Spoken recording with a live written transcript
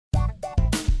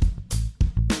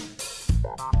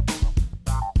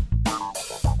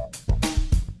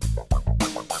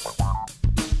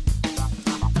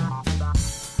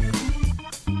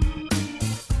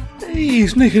Hey,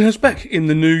 Sneekylinux back in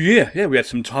the new year. Yeah, we had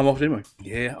some time off, didn't we?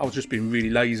 Yeah, I was just being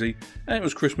really lazy, and it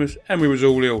was Christmas, and we was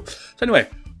all ill. So anyway,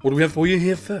 what do we have for you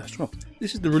here first? Well,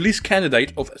 this is the release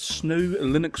candidate of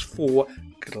Snowlinux 4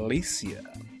 Glacier.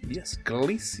 Yes,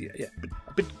 Glacier. Yeah,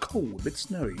 a bit cold, a bit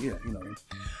snowy. Yeah, you know what I mean.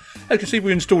 As you can see,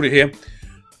 we installed it here.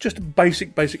 Just a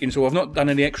basic install. I've not done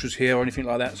any extras here or anything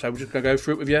like that, so we're just going to go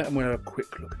through it with you, and we'll have a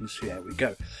quick look and see how we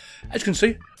go. As you can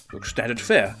see, looks standard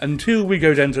fare until we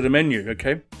go down to the menu,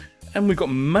 okay? And we've got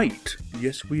mate.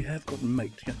 Yes, we have got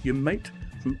mate. Yeah, your mate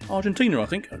from Argentina, I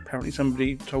think. Apparently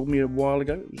somebody told me a while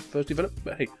ago it was first developed,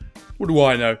 but hey, what do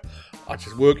I know? I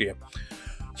just work here.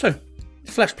 So,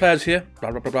 flash players here,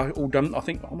 blah, blah, blah, blah, all done. I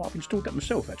think I might have installed that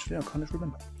myself, actually. I can't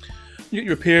remember. You get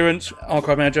your appearance,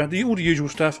 archive manager, all the usual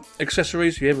stuff,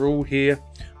 accessories, yeah, we're all here,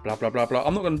 blah, blah, blah, blah.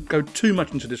 I'm not going to go too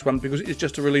much into this one because it's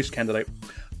just a release candidate.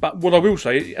 But what I will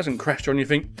say, it hasn't crashed or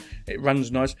anything. It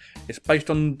runs nice. It's based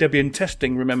on Debian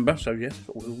testing, remember? So yes,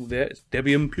 all there. It's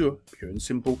Debian pure and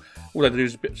simple. All I do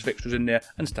is bits of extras in there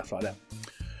and stuff like that.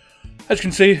 As you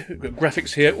can see, we've got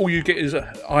graphics here. All you get is an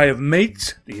eye of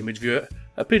mate, the image viewer,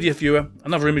 a PDF viewer,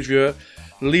 another image viewer,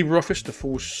 LibreOffice, the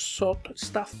full shot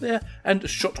stuff there, and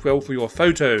Shotwell for your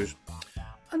photos.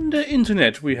 Under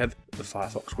Internet, we have the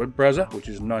Firefox web browser, which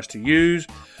is nice to use.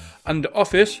 Under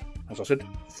Office, as I said,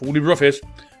 full LibreOffice.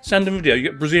 Sound and video, you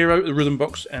get Brrrrrrrr, the rhythm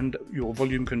box, and your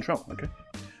volume control, okay?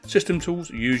 System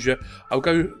tools, use your... I'll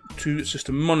go to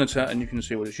System Monitor, and you can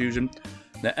see what it's using.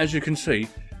 Now, as you can see,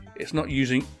 it's not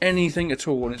using anything at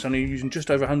all, and it's only using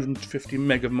just over 150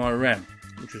 meg of my RAM,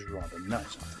 which is rather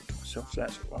nice, I think to myself, so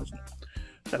that's all right, isn't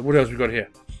it? So, what else have we got here?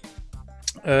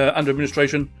 Under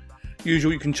Administration,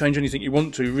 usual, you can change anything you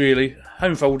want to, really.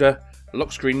 Home folder,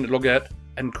 lock screen, log out,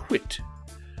 and quit.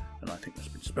 And I think that's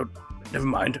been spelled. Never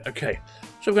mind. Okay.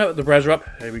 So we'll go with the browser up.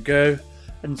 There we go.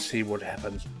 And see what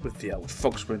happens with the old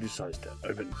Fox when it decides to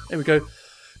open. There we go.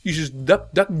 Uses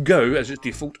DuckDuckGo as its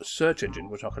default search engine,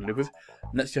 which I can live with.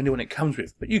 And that's the only one it comes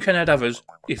with. But you can add others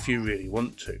if you really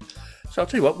want to. So I'll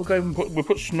tell you what. We'll go and we'll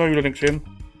put Snowlinux in,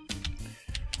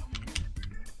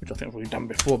 which I think I've already done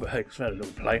before. But hey, let's have a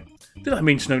little play. Did I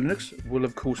mean Snowlinux? Well,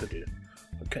 of course I did.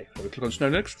 Okay. So we click on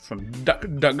Snowlinux from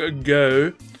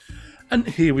DuckDuckGo. And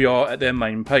here we are at their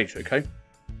main page, okay?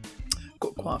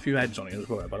 Got quite a few ads on it as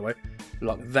well, by the way.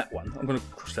 Like that one. I'm going to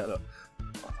cross that up.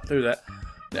 I'll do that.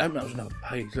 It opens up another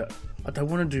page. Look, I don't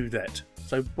want to do that.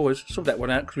 So, boys, sort that one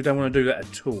out because we don't want to do that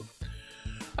at all.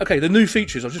 Okay, the new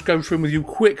features. I'll just go through them with you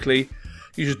quickly.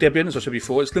 Uses Debian, as I said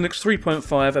before. It's Linux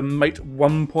 3.5 and Mate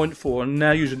 1.4. And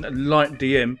now using Light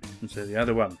DM instead of the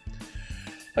other one.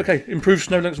 Okay, improved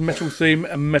Snowlinux metal theme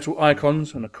and metal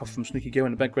icons. And a cough from Sneaky Girl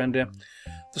in the background there.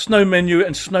 The Snow menu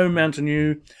and Snow Mountain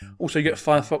U. Also you get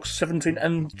Firefox 17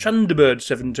 and Thunderbird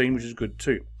 17, which is good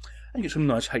too. And you get some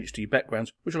nice HD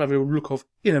backgrounds, which I'll have a look of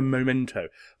in a memento.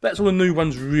 But that's all the new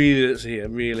ones really that's here,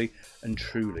 really and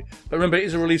truly. But remember, it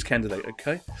is a release candidate,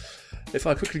 okay? If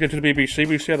I quickly go to the BBC,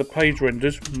 we see how the page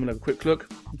renders. I'm going to have a quick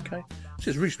look, okay? This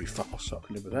is reasonably fast, so I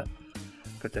can live with that.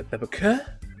 Got that Bebeker,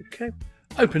 okay?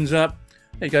 Opens up.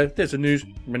 There you go, there's the news,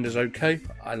 renders okay,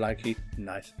 I like it,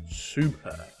 nice,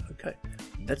 super, okay,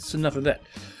 that's enough of that.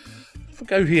 If I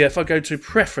go here, if I go to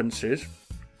preferences,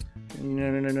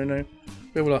 no,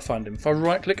 where will I find them? If I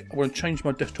right click, I want to change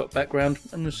my desktop background,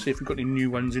 and let's see if we've got any new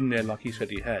ones in there like he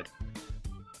said he had.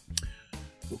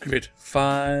 We'll give it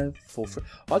 5, 4, 3,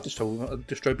 I just told a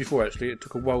distro before actually, it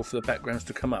took a while for the backgrounds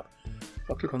to come up.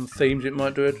 If I click on themes it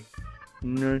might do it,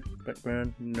 no,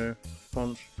 background, no,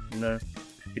 fonts, no.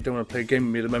 You don't want to play a game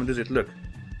with me at the moment, does it? Look.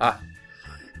 Ah.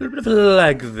 A little bit of a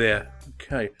lag there.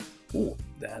 Okay. Oh,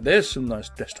 there's some nice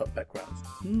desktop backgrounds.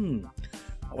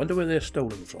 I wonder where they're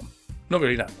stolen from. Not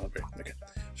really, no. Not really. Okay.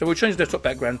 So we'll change the desktop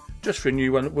background just for a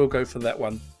new one. We'll go for that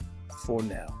one for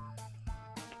now.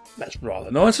 That's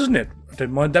rather nice, isn't it? I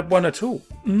don't mind that one at all.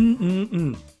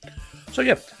 So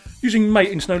yeah. Using Mate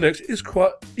in Snowlinux is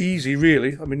quite easy,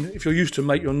 really. I mean, if you're used to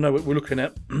Mate, you'll know what we're looking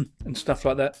at and stuff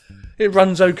like that. It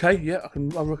runs okay, yeah,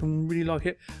 I reckon really like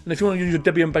it. And if you want to use a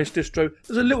Debian-based distro, it's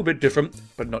a little bit different,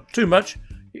 but not too much.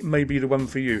 It may be the one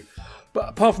for you. But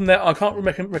apart from that, I can't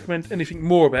recommend anything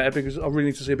more about it because I really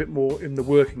need to see a bit more in the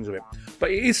workings of it.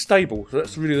 But it is stable, so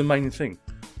that's really the main thing.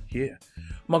 Yeah.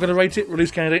 Am I going to rate it?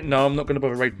 Release candidate? No, I'm not going to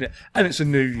bother rating it. And it's a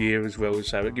new year as well,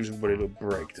 so it gives everybody a little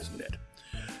break, doesn't it?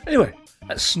 Anyway.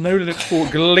 That's Snowlinux 4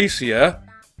 Glacier,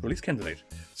 release candidate.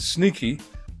 Sneeky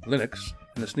Linux,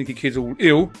 and the sneaky kids all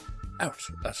ill. Out.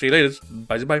 I'll see you later.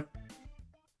 Bye bye.